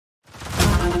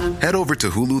Head over to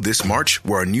Hulu this March,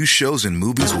 where our new shows and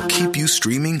movies will keep you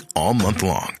streaming all month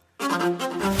long.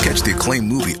 Catch the acclaimed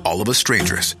movie All of Us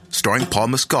Strangers, starring Paul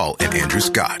Mescal and Andrew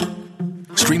Scott.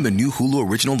 Stream the new Hulu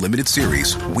original limited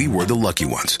series We Were the Lucky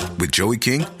Ones with Joey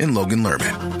King and Logan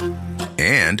Lerman.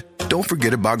 And don't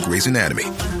forget about Grey's Anatomy.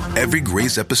 Every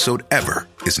Grey's episode ever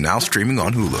is now streaming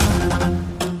on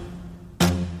Hulu.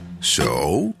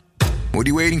 So, what are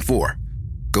you waiting for?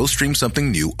 Go stream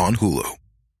something new on Hulu.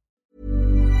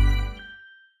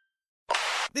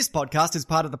 This podcast is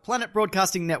part of the Planet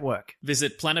Broadcasting Network.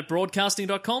 Visit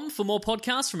planetbroadcasting.com for more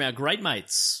podcasts from our great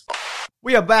mates.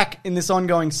 We are back in this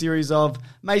ongoing series of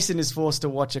Mason is forced to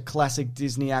watch a classic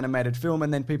Disney animated film,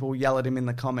 and then people yell at him in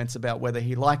the comments about whether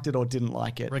he liked it or didn't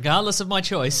like it. Regardless of my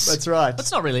choice. That's right.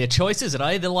 That's not really a choice, is it?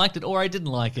 I either liked it or I didn't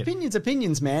like it.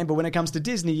 Opinions, man. But when it comes to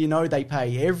Disney, you know they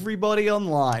pay everybody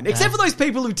online. Except for those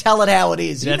people who tell it how it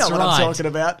is. You know what I'm talking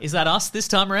about. Is that us this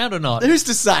time around or not? Who's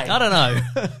to say? I don't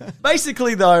know.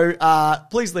 Basically, though,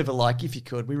 please leave a like if you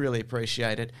could. We really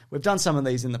appreciate it. We've done some of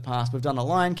these in the past. We've done A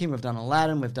Lion King, we've done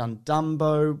Aladdin, we've done Dumbo.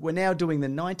 We're now doing the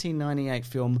 1998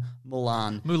 film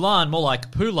Mulan. Mulan, more like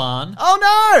Pulan.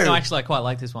 Oh, no! No, actually, I quite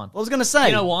like this one. I was going to say...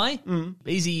 You know why?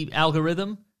 Easy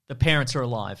algorithm. The parents are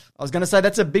alive. I was going to say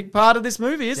that's a big part of this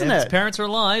movie, isn't it? Parents are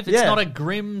alive. It's not a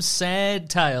grim, sad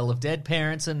tale of dead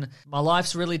parents and my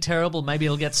life's really terrible. Maybe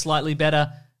it'll get slightly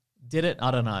better. Did it?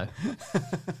 I don't know.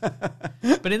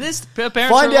 But in this, parents Find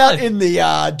are alive. out in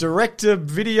the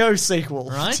direct-to-video sequel,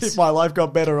 right? If my life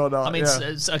got better or not. I mean,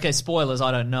 okay, spoilers,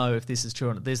 I don't know if this is true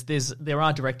or not. There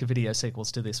are direct-to-video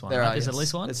sequels to this one, there right? are, There's yes. at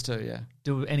least one? There's two, yeah.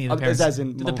 Do any of the parents...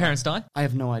 Did the parents die? I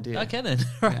have no idea. Okay, then.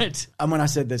 Right. And when I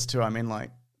said there's two, I mean,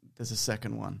 like, there's a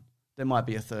second one. There might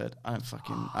be a third. I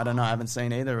don't know. I haven't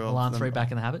seen either of Mulan them. 3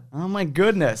 Back in the Habit? Oh, my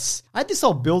goodness. I had this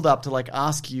whole build-up to, like,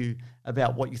 ask you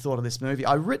about what you thought of this movie.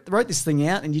 I wrote this thing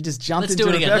out and you just jumped into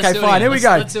it. Again. Okay, fine. Here we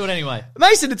go. Let's do it anyway.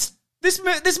 Mason, this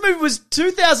movie was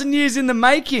 2,000 years in the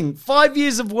making. 5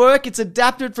 years of work. It's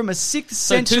adapted from a 6th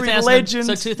century legend.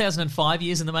 So 2005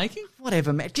 years in the making?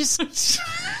 Whatever, man. Just...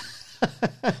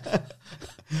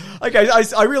 Okay,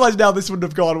 I realise now this wouldn't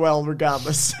have gone well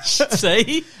regardless.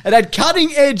 See? It had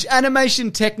cutting-edge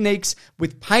animation techniques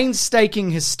with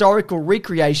painstaking historical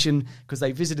recreation because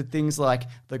they visited things like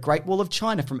the Great Wall of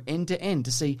China from end to end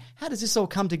to see how does this all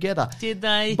come together. Did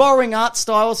they? Borrowing art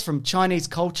styles from Chinese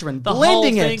culture and The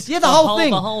blending whole it. thing? Yeah, the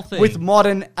whole thing. With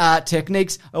modern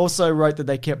techniques. I also wrote that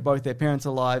they kept both their parents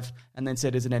alive and then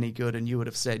said, is it any good? And you would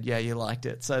have said, yeah, you liked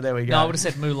it. So there we go. No, I would have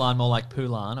said Mulan more like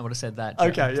Pulan. I would have said that.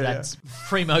 Okay, yeah, That's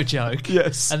primo joke.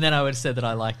 Yes. And then I would have said that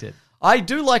I liked it. I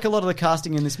do like a lot of the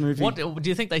casting in this movie. What do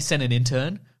you think they sent an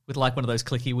intern with like one of those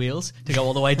clicky wheels to go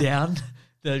all the way down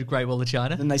the Great Wall of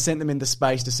China? And they sent them into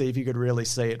space to see if you could really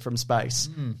see it from space.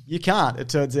 You can't, it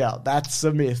turns out. That's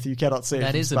a myth. You cannot see it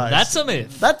from space. That's a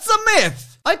myth. That's a myth.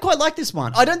 I quite like this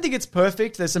one. I don't think it's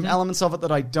perfect. There's some elements of it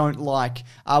that I don't like.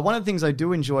 One of the things I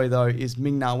do enjoy, though, is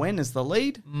Ming-Na Wen as the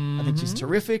lead. I think she's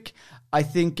terrific. I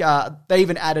think they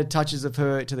even added touches of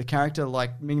her to the character,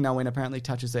 like Ming-Na Wen apparently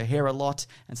touches her hair a lot,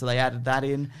 and so they added that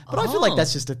in. But I feel like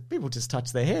that's just people just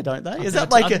touch their hair, don't they?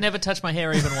 I've never touched my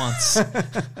hair even once.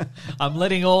 I'm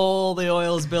letting all the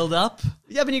oils build up.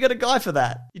 Yeah, but you got a guy for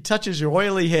that. He touches your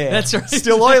oily hair. That's right.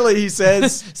 Still oily, he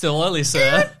says. Still oily,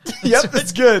 sir. Yep,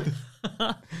 that's good.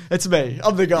 It's me.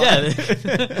 I'm the guy.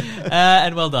 Yeah.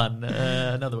 And well done.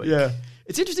 Another week. Yeah.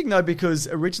 It's interesting, though, because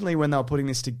originally when they were putting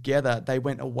this together, they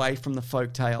went away from the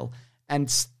folktale and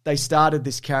they started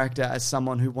this character as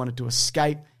someone who wanted to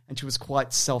escape, and she was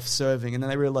quite self-serving. And then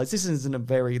they realized this isn't a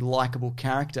very likable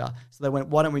character. So they went,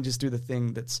 why don't we just do the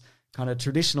thing that's kind of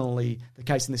traditionally the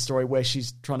case in this story where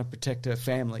she's trying to protect her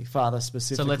family, father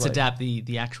specifically. So let's adapt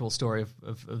the actual story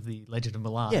of the Legend of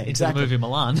Mulan into exactly. the movie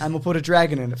Mulan. And we'll put a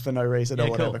dragon in it for no reason or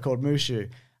whatever, cool. called Mushu.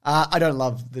 I don't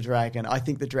love the dragon. I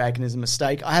think the dragon is a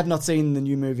mistake. I have not seen the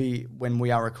new movie when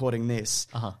we are recording this.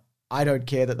 I don't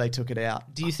care that they took it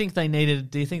out. Do you think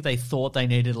they thought they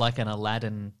needed like an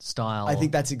Aladdin style? I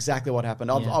think that's exactly what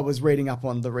happened. I was reading up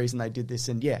on the reason they did this,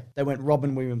 and they went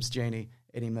Robin Williams Genie,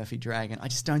 Eddie Murphy Dragon. I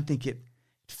just don't think it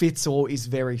fits or is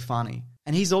very funny.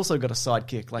 And he's also got a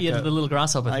sidekick, like the little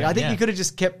grasshopper thing. I think you could have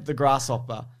just kept the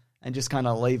grasshopper and just kind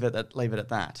of leave it at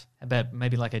that. How about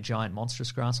maybe like a giant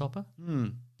monstrous grasshopper?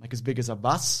 Like as big as a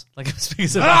bus? Like as big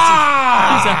as a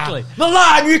bus. Exactly.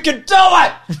 Milan, you can do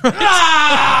it!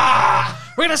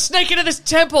 We're going to sneak into this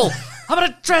temple. I'm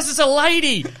going to dress as a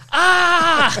lady.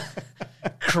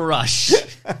 Crush.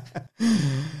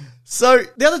 So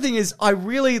the other thing is, I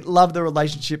really love the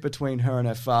relationship between her and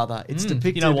her father. It's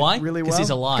depicted you know why? really well. Because he's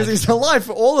alive. Because he's alive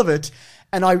for all of it.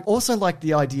 And I also like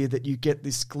the idea that you get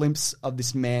this glimpse of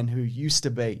this man who used to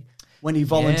be. when he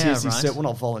volunteers. Yeah, right. Well,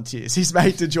 not volunteers. He's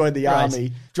made to join the Right. army.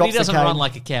 But Drops he doesn't the cane. run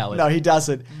like a coward. No, he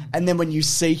doesn't. And then when you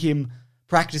see him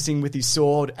practicing with his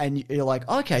sword, and you're like,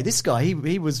 okay, this guy,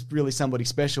 he was really somebody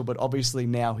special, but obviously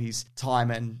now his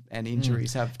time and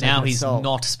injuries have taken Now a he's toll.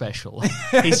 not special.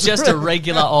 He's just a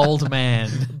regular old man.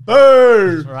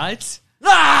 Boo! Right?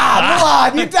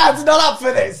 Mulan, your dad's not up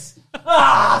for this. So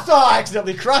I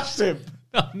accidentally crushed him.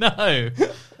 Oh, no.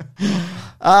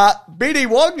 BD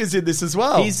Wong is in this as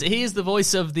well. He is the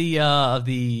voice of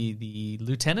the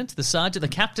lieutenant, the sergeant, the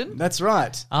captain. That's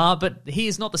right. But he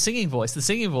is not the singing voice. The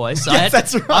singing voice. Yes,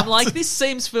 that's right. I'm like, this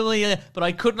seems familiar, but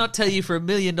I could not tell you for $1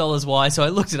 million why, so I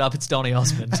looked it up. It's Donny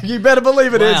Osmond. You better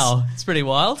believe it is. Wow, it's pretty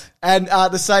wild. And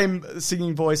the same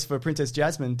singing voice for Princess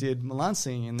Jasmine did Mulan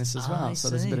singing in this as well. I So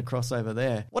there's a see. bit of crossover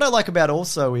there. What I like about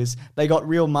also is they got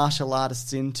real martial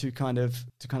artists in to kind of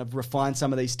refine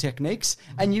some of these techniques,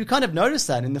 and you kind of notice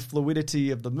that in the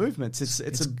fluidity of the movements.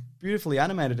 It's beautifully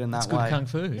animated in that It's good way. kung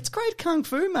fu. It's great kung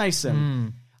fu,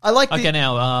 Mason. I like the... Okay,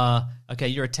 now,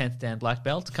 you're a 10th Dan black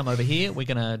belt. Come over here. We're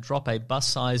going to drop a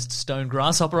bus-sized stone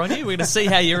grasshopper on you. We're going to see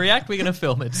how you react. We're going to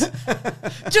film it.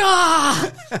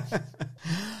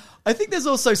 I think there's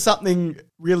also something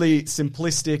really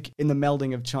simplistic in the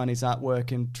melding of Chinese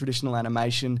artwork and traditional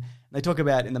animation. They talk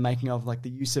about in the making of like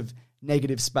the use of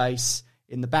negative space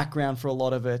in the background for a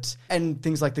lot of it, and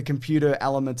things like the computer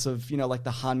elements of, like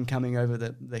the Hun coming over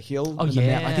the hill. Oh, and the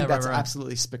yeah, mountain. I think that's right.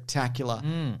 absolutely spectacular,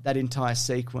 that entire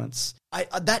sequence.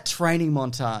 That training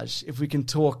montage, if we can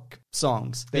talk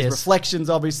songs. There's Yes. Reflections,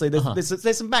 obviously.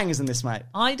 There's some bangers in this, mate.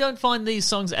 I don't find these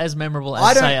songs as memorable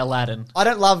I as, don't- say, Aladdin. I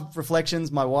don't love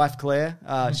Reflections. My wife, Claire,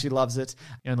 she loves it.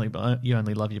 You only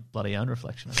love your bloody own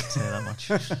reflection. I can say that much.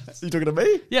 Are you talking to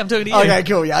me? Yeah, I'm talking to you. Okay,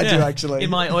 cool. Yeah, I do actually. In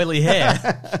my oily hair.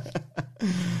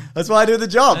 That's why I do the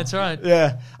job. That's right.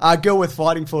 Yeah. Girl with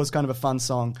Fighting For is kind of a fun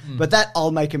song. But that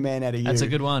I'll Make a Man Out of You. That's a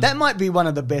good one. That might be one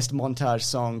of the best montage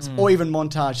songs or even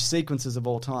montage sequences of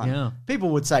all time. Yeah.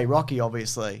 People would say Rocky,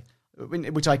 obviously,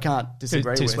 which I can't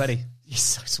disagree Too with. sweaty. He's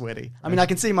so sweaty. I mean, I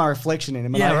can see my reflection in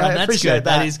him. And Yeah, I right. That's appreciate good.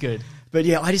 That is good. But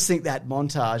yeah, I just think that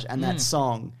montage and that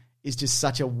song is just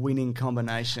such a winning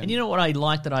combination. And you know what I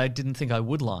like that I didn't think I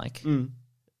would like?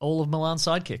 All of Mulan's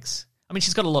sidekicks. I mean,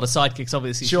 she's got a lot of sidekicks,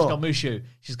 obviously. Sure. She's got Mushu.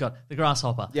 She's got the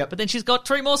grasshopper. Yep. But then she's got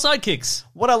 3 more sidekicks.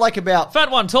 What I like about Fat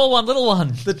one, tall one, little one.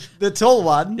 the tall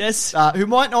one, Yes. who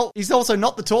might not, he's also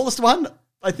not the tallest one,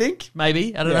 I think.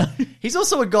 Maybe. I don't know. He's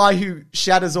also a guy who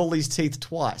shatters all his teeth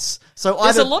twice. So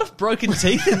There's either, a lot of broken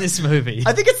teeth in this movie.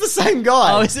 I think it's the same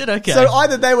guy. Oh, is it? Okay. So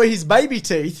either they were his baby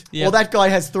teeth, Yep. or that guy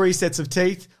has 3 sets of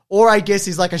teeth, or I guess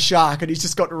he's like a shark and he's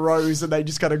just got rows and they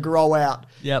just kind of grow out.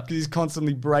 Yep. Because he's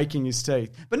constantly breaking his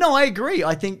teeth. But no, I agree.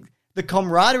 I think the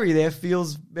camaraderie there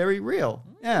feels very real.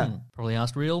 Yeah. Probably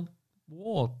asked real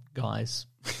war guys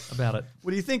about it.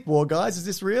 What do you think, war guys? Is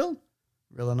this real?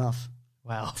 Real enough.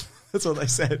 Wow. That's what they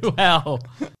said. Wow.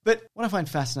 But what I find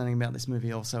fascinating about this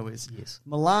movie also is Yes.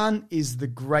 Mulan is the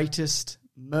greatest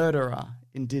murderer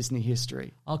in Disney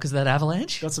history. Oh, because of that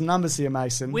avalanche? Got some numbers here,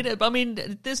 Mason. I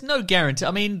mean, there's no guarantee.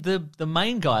 I mean, the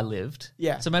main guy lived.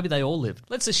 Yeah. So maybe they all lived.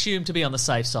 Let's assume to be on the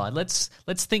safe side. Let's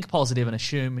think positive and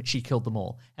assume she killed them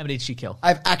all. How many did she kill? I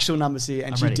have actual numbers here,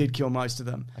 and I'm she ready. did kill most of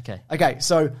them. Okay. Okay,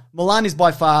 so Mulan is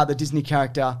by far the Disney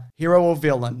character, hero or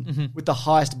villain, with the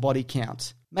highest body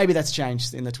count. Maybe that's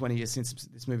changed in the 20 years since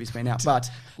this movie's been out,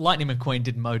 but Lightning McQueen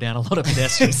did mow down a lot of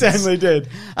pedestrians. it certainly did.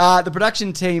 The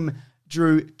production team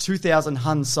drew 2,000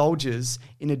 Hun soldiers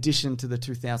in addition to the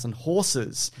 2,000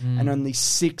 horses, and only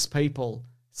 6 people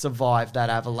survived that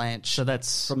avalanche So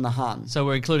that's from the Hun. So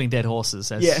we're including dead horses.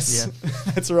 As, Yes, Yeah.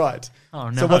 that's right. Oh,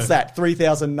 no. So what's that?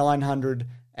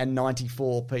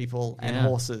 3,994 people and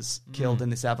horses killed in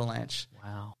this avalanche.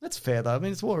 Wow. That's fair, though. I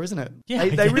mean, it's war, isn't it? Yeah,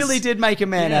 They I guess. really did make a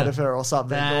man Yeah. out of her or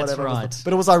something. or That's whatever it was. right.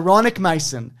 But it was ironic,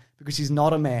 Mason, because she's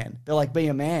not a man. They're like, be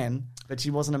a man, but she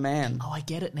wasn't a man. Oh, I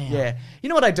get it now. Yeah. You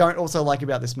know what I don't also like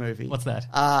about this movie? What's that?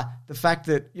 The fact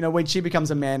that, when she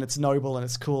becomes a man, it's noble and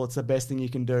it's cool. It's the best thing you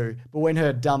can do. But when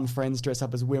her dumb friends dress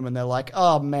up as women, they're like,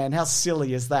 oh, man, how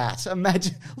silly is that?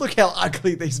 Imagine, look how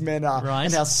ugly these men are Right.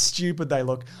 and how stupid they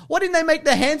look. Why didn't they make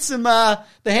the handsome guy,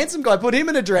 put him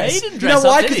in a dress? He didn't You dress know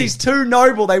why? up, did Because he? he's too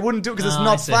noble. They wouldn't do it because Oh, it's I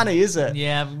not see. funny, is it?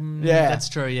 Yeah. Yeah. That's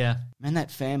true, yeah. Man,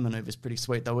 that fan maneuver's pretty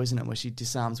sweet though, isn't it? Where she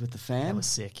disarms with the fan. That was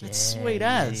sick, That's yeah, sweet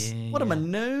as. yeah, What a yeah.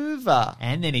 maneuver.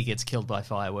 And then he gets killed by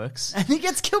fireworks. And he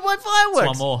gets killed by fireworks.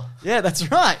 One more. Yeah,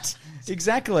 that's right.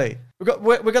 Exactly. We've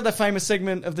got the famous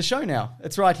segment of the show now.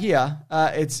 It's right here.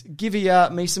 It's Give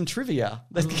me some trivia.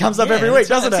 That comes up Yeah, every week,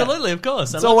 that's right. doesn't it? Absolutely, of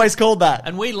course. It's always called that.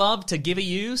 And we love to give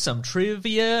you some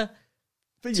trivia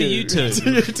For To you two.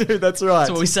 To you two, that's right.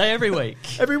 That's what we say every week.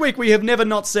 Every week, we have never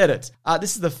not said it.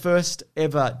 This is the first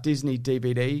ever Disney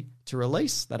DVD to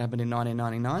release. That happened in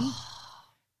 1999.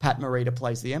 Pat Morita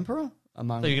plays the Emperor. I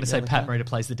thought you were going to say Pat Morita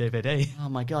plays the DVD. Oh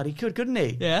my God, he could, couldn't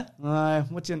he? Yeah.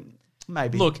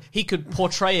 Maybe. Look, he could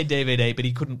portray a DVD, but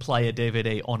he couldn't play a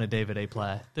DVD on a DVD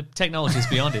player. The technology is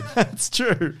beyond him. That's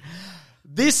true.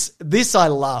 This I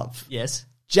love. Yes.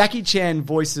 Jackie Chan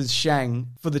voices Shang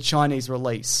for the Chinese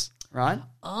release, right?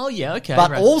 Oh, yeah, okay.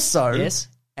 But right. also, yes.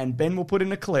 And Ben will put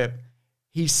in a clip,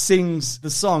 he sings the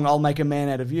song I'll Make a Man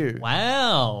Out of You.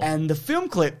 Wow. And the film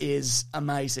clip is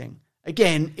amazing.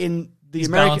 Again, in the He's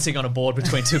American... balancing on a board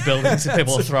between two buildings and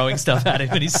people are throwing stuff at him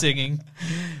and he's singing.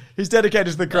 He's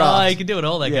dedicated to the craft. Oh, he can do it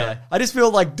all, that guy. I just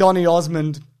feel like Donny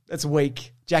Osmond, that's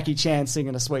weak. Jackie Chan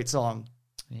singing a sweet song.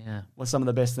 Yeah. Was some of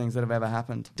the best things that have ever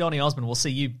happened. Donny Osmond, we'll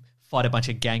see you fight a bunch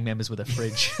of gang members with a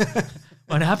fridge.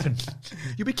 Won't happen.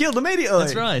 You'll be killed immediately.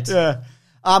 That's right. Yeah.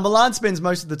 Mulan spends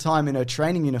most of the time in her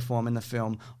training uniform in the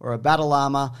film, or a battle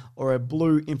armor, or a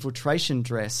blue infiltration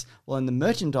dress. While in the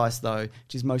merchandise, though,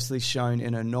 she's mostly shown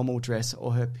in her normal dress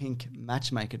or her pink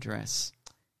matchmaker dress.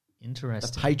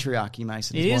 Interesting. The patriarchy,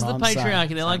 Mason. It is the what I'm patriarchy.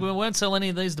 saying. They're like, we won't sell any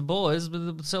of these to boys, but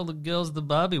we'll sell the girls the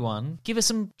Barbie one. Give her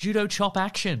some judo chop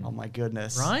action. Oh, my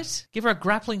goodness. Right? Give her a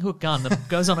grappling hook gun that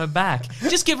goes on her back.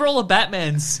 Just give her all the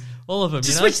Batmans. All of them,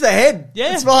 Just you know? switch the head.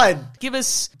 Yeah. It's fine. Give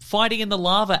us fighting in the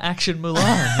lava action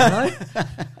Mulan, you know?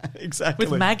 Exactly.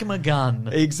 With magma gun.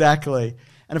 Exactly.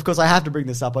 And of course, I have to bring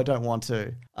this up. I don't want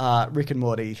to. Rick and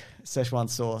Morty Szechuan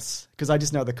sauce. Because I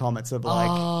just know the comments of like...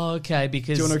 Oh, okay,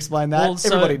 because... Do you want to explain that?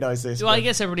 Everybody knows this. Well, I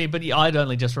guess everybody... But I'd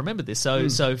only just remembered this.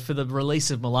 So for the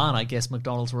release of Mulan, I guess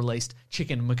McDonald's released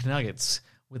chicken McNuggets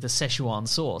with a Szechuan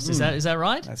sauce. Is that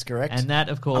right? That's correct. And that,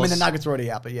 of course... I mean, the nuggets were already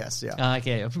out, but yes, yeah.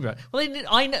 Okay. Well,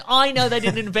 I know they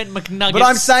didn't invent McNuggets. But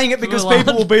I'm saying it because Mulan.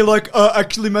 people will be like,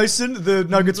 actually, Mason, the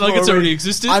nuggets already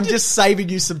existed? I'm just saving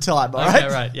you some time, all right?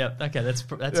 Okay, right. Yep. Okay, that's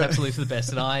absolutely for the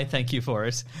best, and I thank you for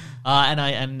it.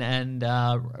 And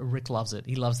Rick loves it.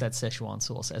 He loves that Szechuan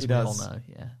sauce, as we all know.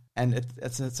 Yeah. And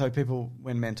so people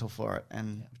went mental for it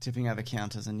and tipping over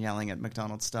counters and yelling at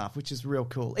McDonald's staff, which is real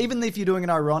cool. Even if you're doing it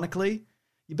ironically,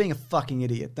 you're being a fucking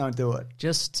idiot. Don't do it.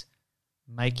 Just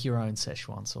make your own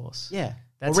Szechuan sauce. Yeah.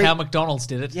 That's how McDonald's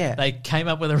did it. Yeah. They came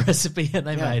up with a recipe and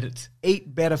they made it.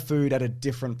 Eat better food at a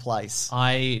different place.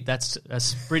 That's a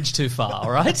bridge too far,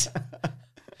 all right?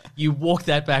 You walk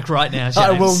that back right now, James.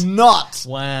 I will not.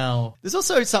 Wow. There's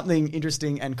also something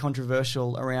interesting and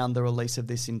controversial around the release of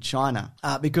this in China,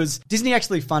 because Disney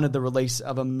actually funded the release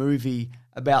of a movie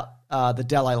about the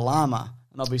Dalai Lama.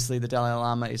 And obviously the Dalai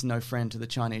Lama is no friend to the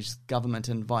Chinese government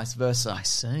and vice versa. I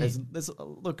see.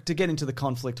 Look, to get into the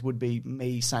conflict would be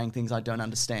me saying things I don't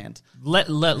understand.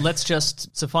 Let's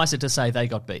just suffice it to say they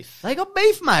got beef. They got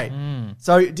beef, mate.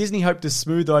 So Disney hoped to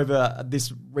smooth over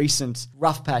this recent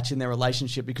rough patch in their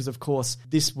relationship because, of course,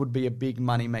 this would be a big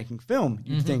money-making film,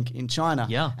 you'd think, in China.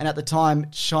 Yeah. And at the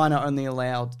time, China only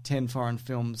allowed 10 foreign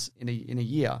films in a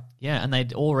year. Yeah, and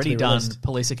they'd already done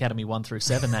Police Academy 1 through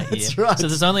 7 that year. That's right. So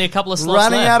there's only a couple of slots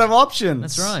Running left. out of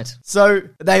options. That's right. So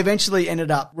they eventually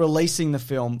ended up releasing the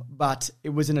film, but it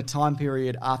was in a time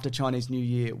period after Chinese New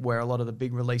Year where a lot of the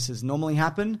big releases normally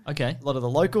happen. Okay. A lot of the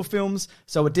local films.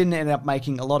 So it didn't end up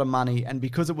making a lot of money. And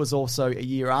because it was also a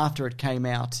year after it came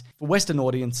out, for Western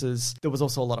audiences, there was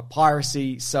also a lot of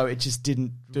piracy. So it just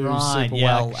didn't do super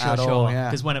well at all.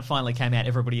 Because when it finally came out,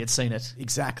 everybody had seen it.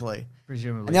 Exactly.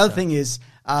 Presumably. And the other thing is,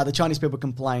 the Chinese people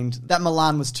complained that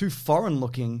Mulan was too foreign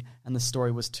looking and the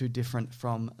story was too different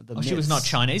from the myths. She was not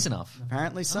Chinese enough.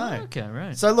 Apparently so. Oh, okay,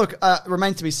 right. So look,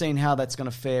 remains to be seen how that's going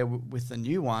to fare with the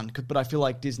new one. But I feel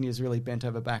like Disney has really bent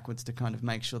over backwards to kind of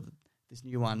make sure that this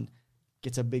new one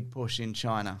gets a big push in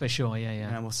China. For sure, yeah.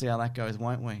 And we'll see how that goes,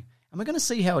 won't we? And we're going to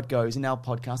see how it goes in our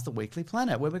podcast, The Weekly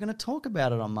Planet, where we're going to talk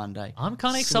about it on Monday. I'm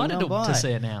kind of excited to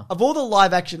see it now. Of all the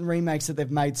live-action remakes that they've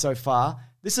made so far,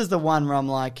 this is the one where I'm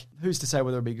like, who's to say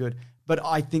whether it'll be good? But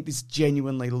I think this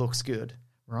genuinely looks good.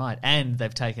 Right, and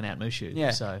they've taken out Mushu.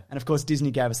 Yeah, so. And of course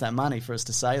Disney gave us that money for us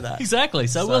to say that. Exactly,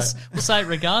 so we'll say it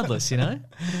regardless, you know?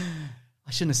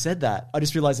 I shouldn't have said that. I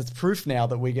just realised it's proof now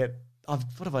that we get... what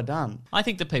have I done? I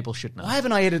think that people should know. Why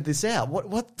haven't I edited this out?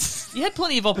 What? You had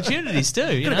plenty of opportunities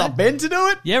too, you Could know? have got Ben to do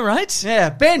it? Yeah, right? Yeah,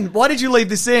 Ben, why did you leave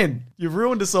this in? You've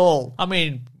ruined us all. I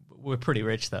mean... We're pretty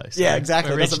rich though. So yeah,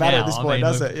 exactly. It doesn't matter at this point,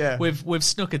 does it? Yeah. We've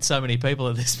snookered so many people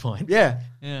at this point. Yeah.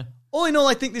 Yeah. All in all,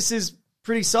 I think this is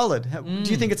pretty solid. Do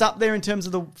you think it's up there in terms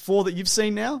of the 4 that you've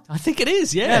seen now? I think it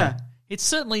is, yeah. It's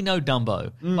certainly no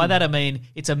Dumbo. By that I mean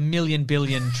it's a million,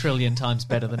 billion, trillion times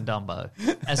better than Dumbo,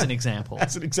 as an example.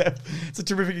 As an example. It's a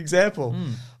terrific example.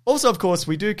 Also, of course,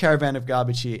 we do Caravan of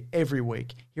Garbage here every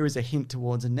week. Here is a hint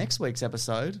towards next week's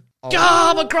episode.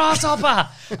 I'm a grasshopper!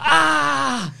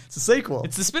 Ah! It's a sequel.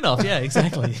 It's the spin-off, yeah,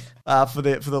 exactly. For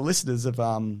the listeners of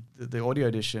the audio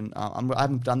edition, I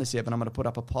haven't done this yet, but I'm going to put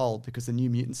up a poll because the New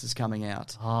Mutants is coming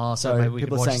out. Oh, so maybe we could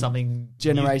watch something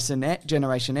Generation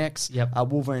X,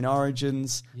 Wolverine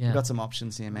Origins. Yeah. We've got some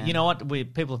options here, man. You know what?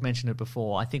 People have mentioned it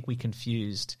before. I think we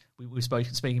confused. We were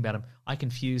speaking about them. I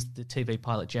confused the TV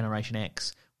pilot Generation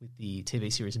X with the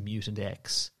TV series Mutant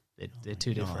X. They're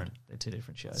two different. They're two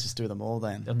different shows. Let's just do them all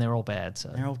then. And they're all bad. So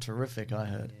they're all terrific. I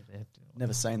heard. Yeah,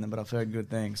 Never seen them, but I've heard good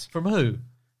things. From who?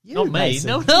 You, Not me.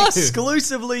 Mason. No.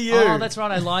 Exclusively you. Oh, that's right.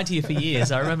 I lied to you for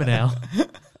years. I remember now.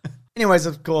 Anyways,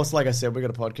 of course, like I said, we've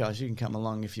got a podcast. You can come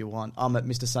along if you want. I'm at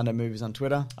Mr. Sunday Movies on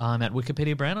Twitter. I'm at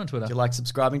Wikipedia Brown on Twitter. Do you like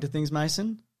subscribing to things,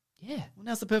 Mason? Yeah. Well,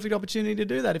 now's the perfect opportunity to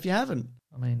do that if you haven't.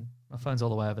 I mean, my phone's all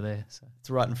the way over there. So It's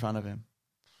right in front of him.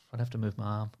 I'd have to move my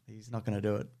arm. He's not going to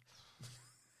do it.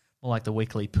 More like the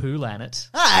weekly Planet.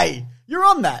 Hey, you're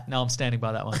on that. No, I'm standing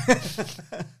by that one.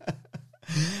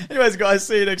 Anyways, guys,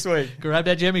 see you next week. Grab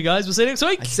that Jemmy, guys. We'll see you next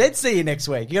week. I said see you next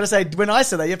week. You got to say, when I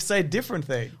say that, you have to say a different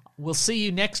thing. We'll see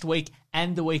you next week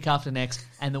and the week after next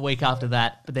and the week after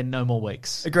that, but then no more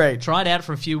weeks. Agreed. Try it out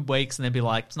for a few weeks and then be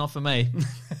like, it's not for me.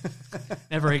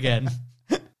 Never again.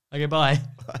 Okay, bye.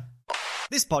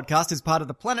 This podcast is part of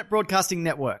the Planet Broadcasting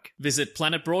Network. Visit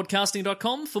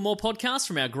planetbroadcasting.com for more podcasts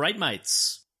from our great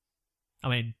mates. I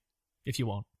mean, if you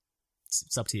want.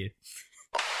 It's up to you.